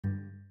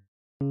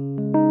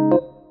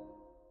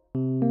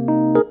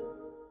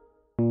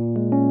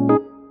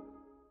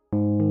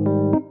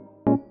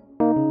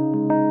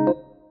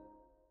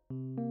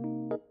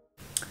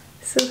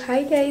So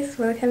hi guys,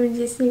 welcome to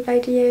this new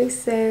video.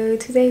 So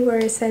today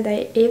we're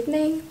Sunday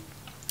evening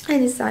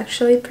and it's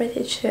actually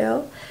pretty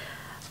chill.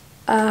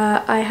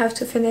 I have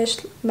to finish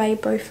my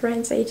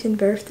boyfriend's 18th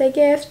birthday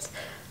gift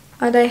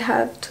and I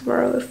have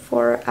tomorrow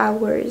 4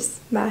 hours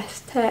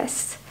math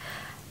test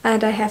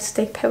and I have to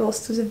take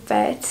Pebbles to the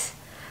vet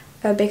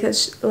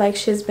because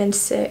she's been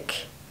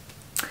sick,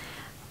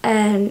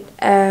 and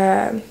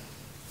I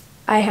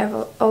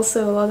have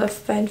also a lot of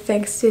fun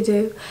things to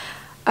do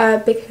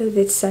because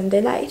it's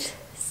Sunday night,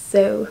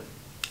 so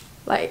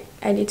I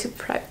need to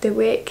prep the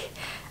week.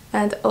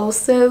 And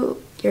also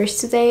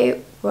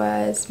yesterday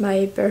was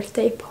my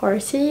birthday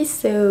party,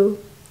 so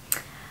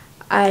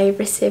I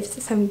received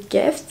some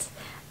gifts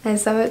and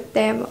some of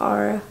them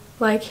are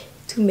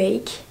to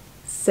make,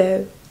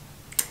 so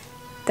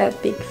that's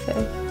big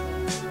fun.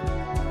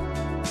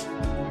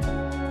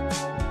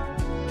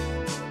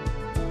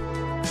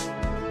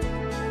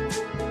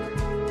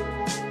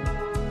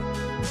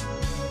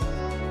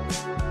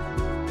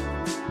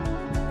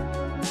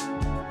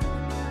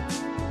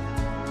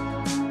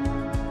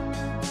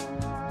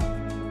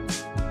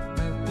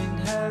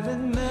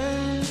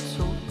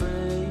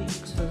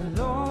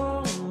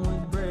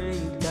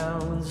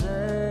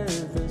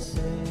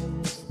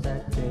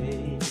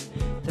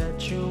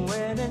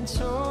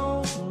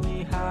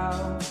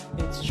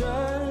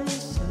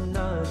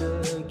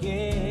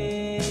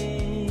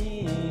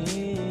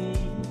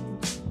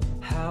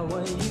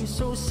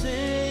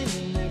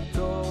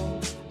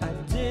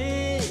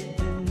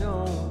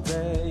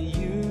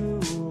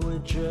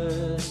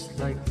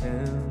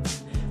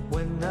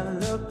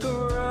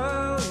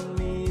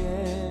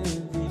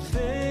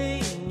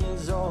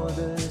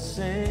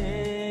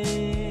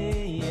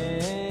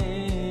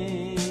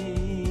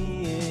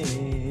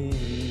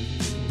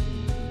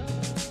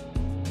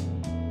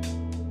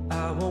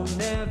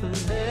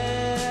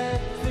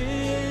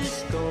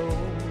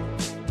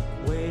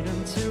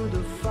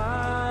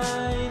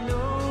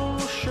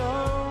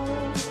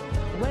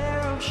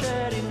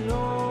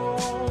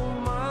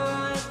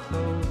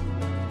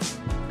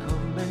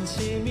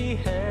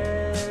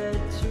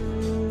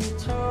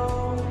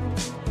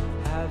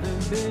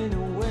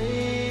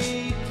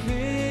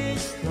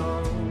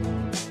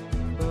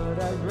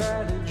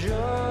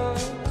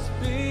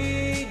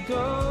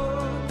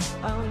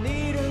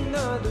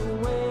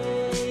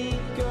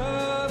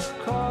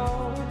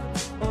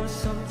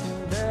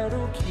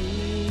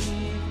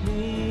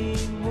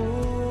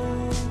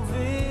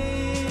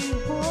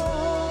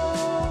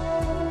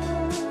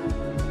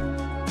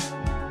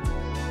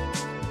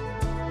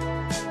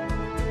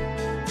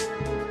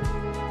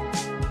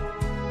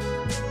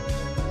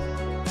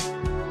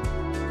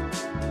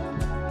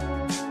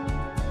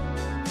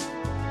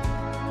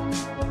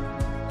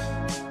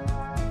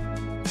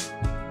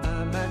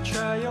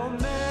 Try your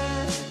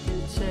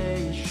meditation,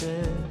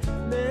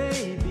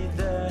 maybe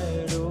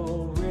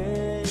that'll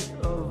rid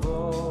of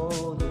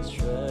all the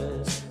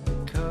stress.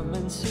 Come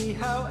and see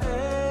how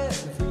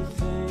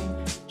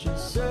everything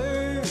just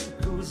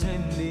circles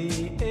in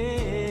the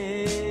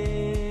end.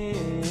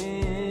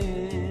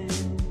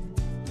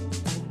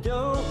 I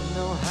don't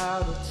know how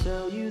to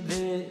tell you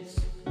this,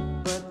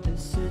 but the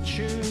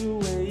situation's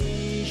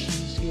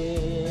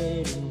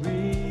getting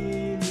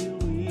really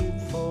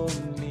weird for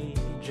me.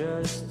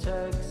 Just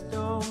text.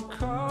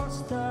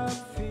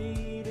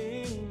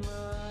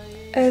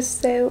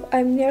 So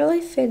I'm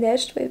nearly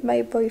finished with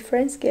my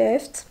boyfriend's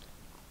gift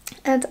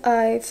and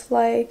I've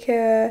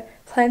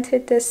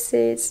planted the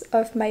seeds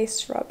of my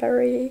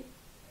strawberry.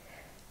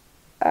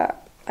 I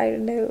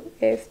don't know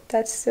if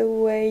that's the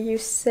way you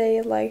say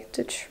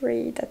the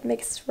tree that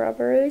makes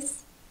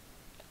strawberries.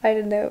 I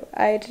don't know,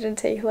 I didn't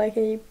take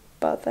any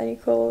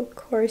botanical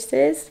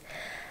courses.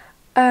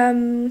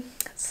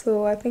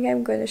 So I think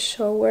I'm gonna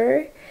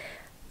shower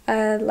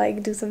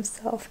and do some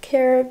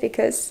self-care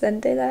because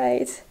Sunday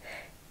night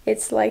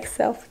it's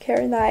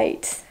self-care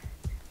night.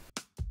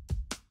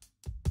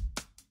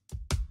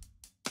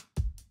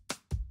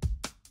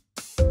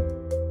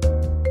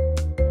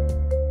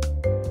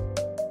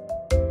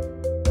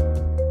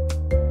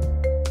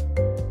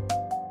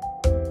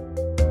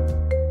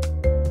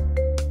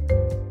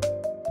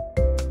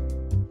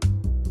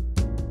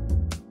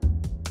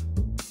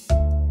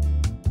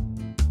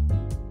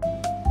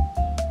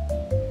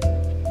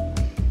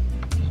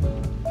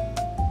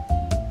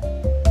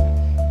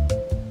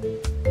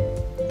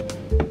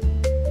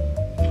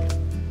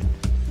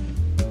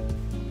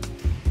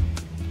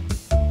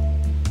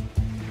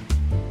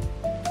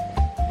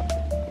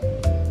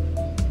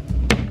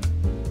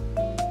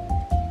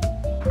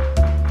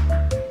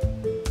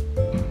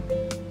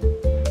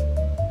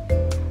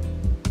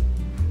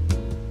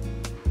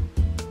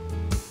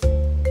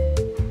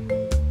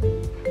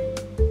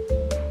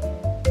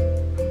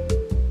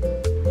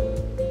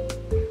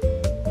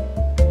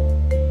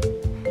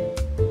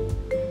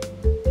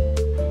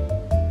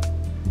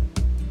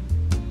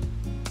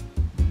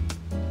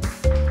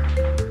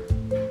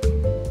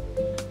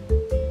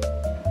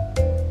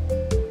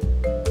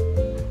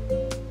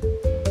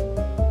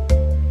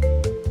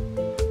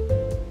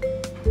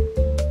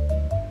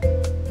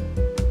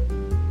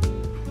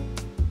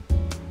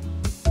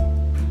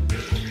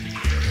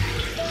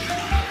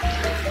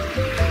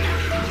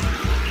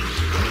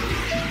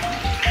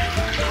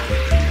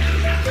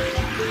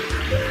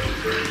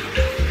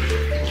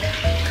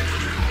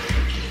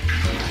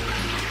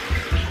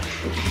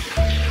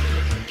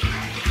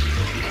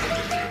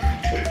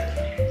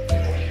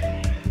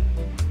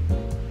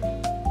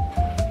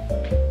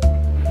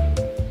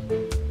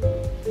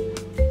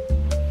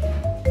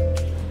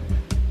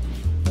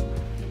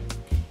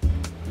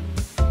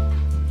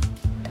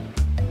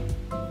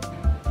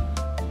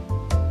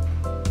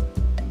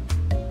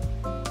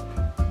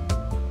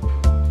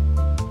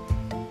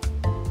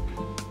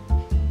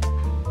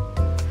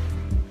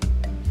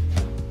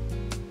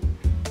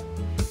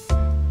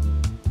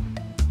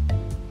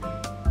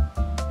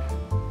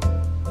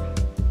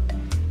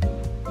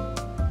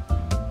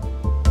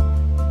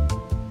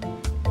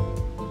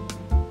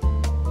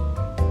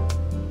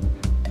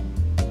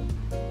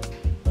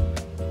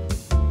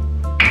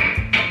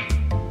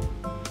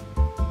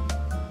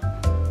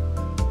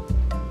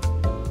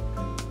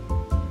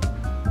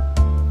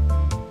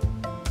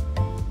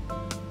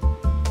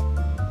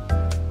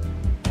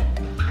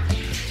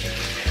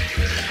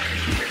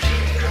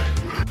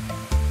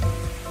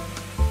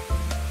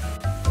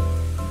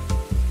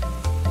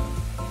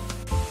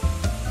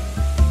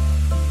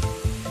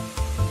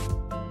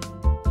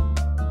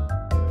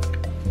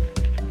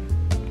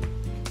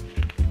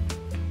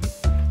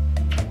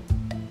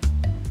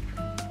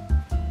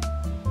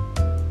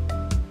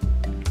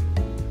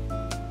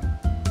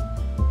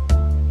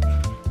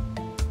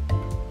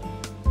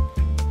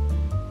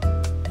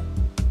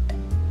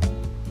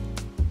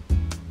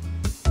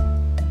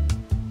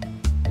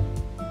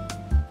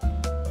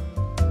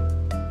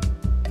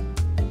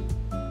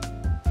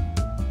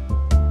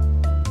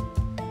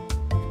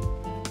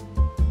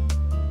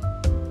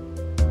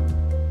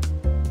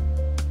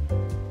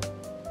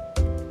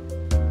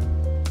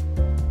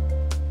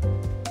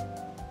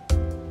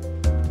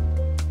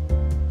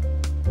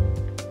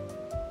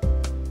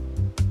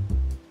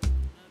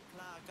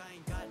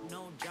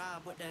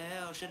 job, what the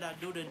hell should I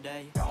do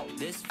today?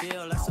 This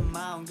feel like some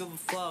I don't give a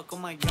fuck. Oh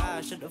my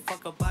god, shut the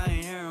fuck up, I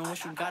ain't hearing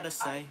what you gotta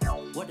say.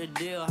 What the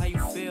deal, how you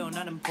feel,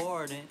 not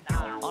important.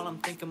 All I'm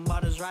thinking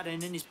about is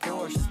riding in these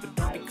Porsches. But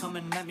don't be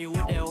coming at me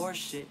with that horse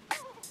shit.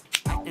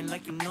 Acting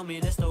like you know me,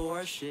 that's the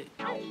worst shit.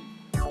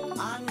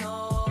 I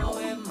know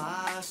in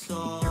my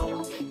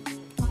soul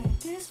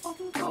this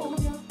fucking cold,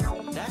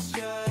 that's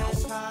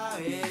just how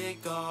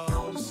it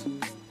goes.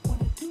 When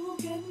I do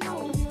get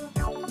know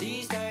ya,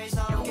 these days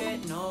I don't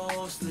get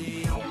no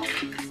sleep.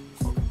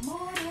 Fucking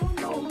more than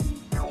know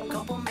me.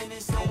 Couple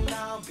minutes and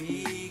I'll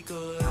be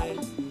good. Let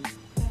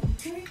me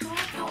drink my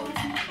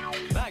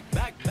coffee. Back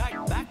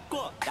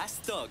up. That's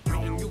the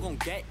greeting you gon'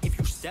 get if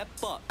you step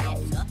up.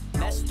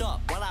 Messed up,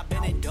 well I've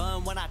been and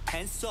done when I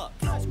tense up.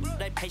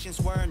 That patience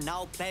were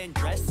now playing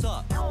dress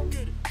up.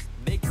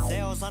 Big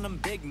sales on them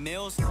big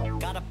meals.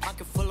 Got a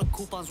pocket full of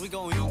coupons, we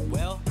gon' eat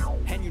well.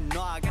 And you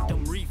know I got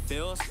them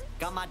refills.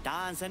 Got my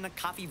dines and the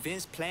coffee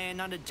Vince playing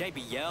on the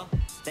JBL.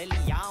 Daily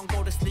I don't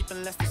go to sleep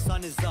unless the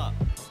sun is up.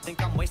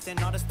 Think I'm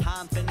wasting all this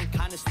time feeling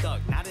kinda stuck.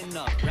 Not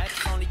enough,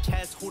 reps only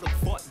chest, who the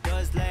fuck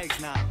does legs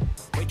now?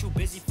 Way too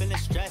busy feeling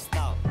stressed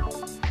out.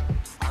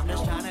 I'm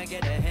just tryna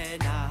get ahead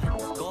now.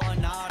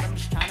 Going out, I'm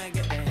just tryna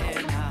get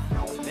ahead now.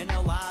 Been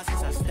a while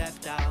since I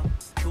stepped out.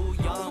 Too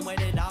young,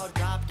 waited out,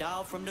 dropped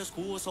out from the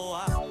school, so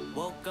I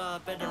woke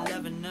up at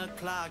 11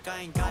 o'clock.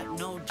 I ain't got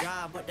no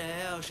job, what the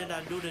hell should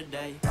I do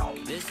today?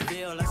 This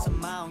feel like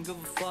some I don't give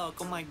a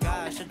fuck. Oh my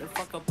god, shut the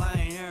fuck up, I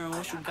ain't hearing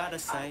what you gotta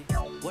say.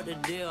 What the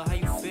deal, how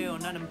you feel,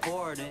 not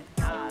important.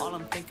 All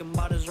I'm thinking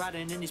about is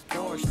riding in these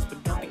Porsches.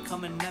 But don't be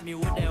coming at me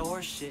with that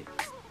horse shit.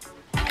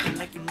 Acting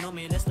like you know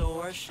me, that's the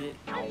worst shit.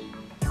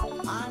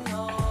 I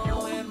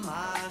know in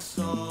my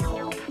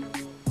soul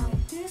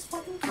this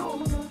fucking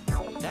cold,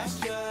 that's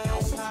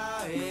just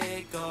how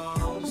it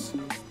goes.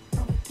 When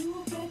I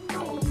do get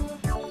know,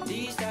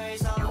 these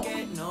days I don't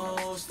get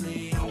no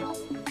sleep.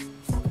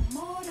 Fucking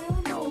more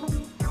than know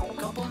me.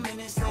 Couple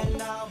minutes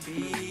and I'll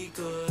be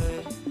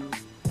good.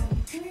 Let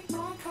me drink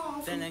my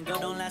coffee. Feeling good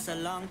don't last a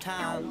long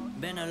time.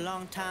 Been a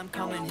long time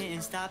coming,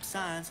 hitting stop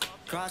signs.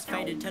 Cross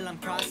faded till I'm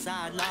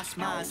cross-eyed. Lost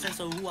my sense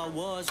of who I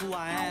was, who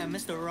I am.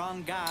 It's the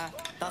wrong guy.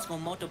 Thoughts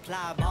gon'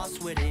 multiply, boss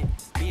with it.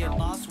 Be a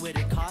boss with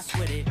it, cost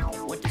with it.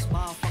 What this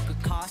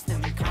motherfucker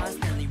costing me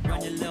constantly.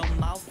 Run your little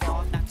mouth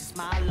off, knock your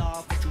smile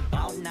off. What you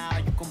bout now?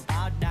 You gon'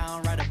 bow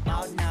down right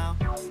about now.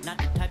 Not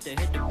the type to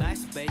hit the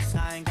backspace.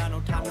 I ain't got no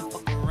time to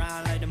fuck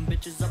around like them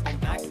bitches up on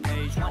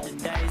Backpage. One of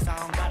the days I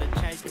don't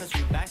gotta chase cause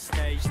we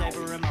backstage.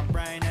 Savor in my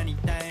brain,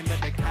 anything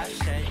but the cash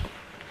shake.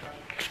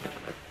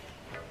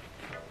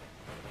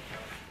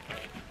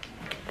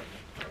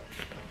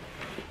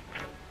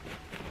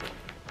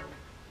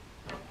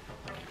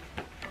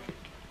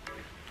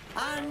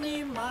 I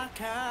need my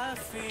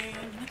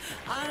caffeine,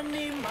 I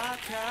need my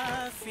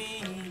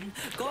caffeine.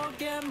 Go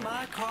get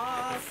my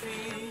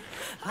coffee,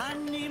 I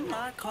need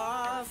my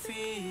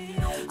coffee,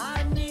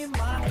 I need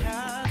my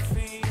caffeine.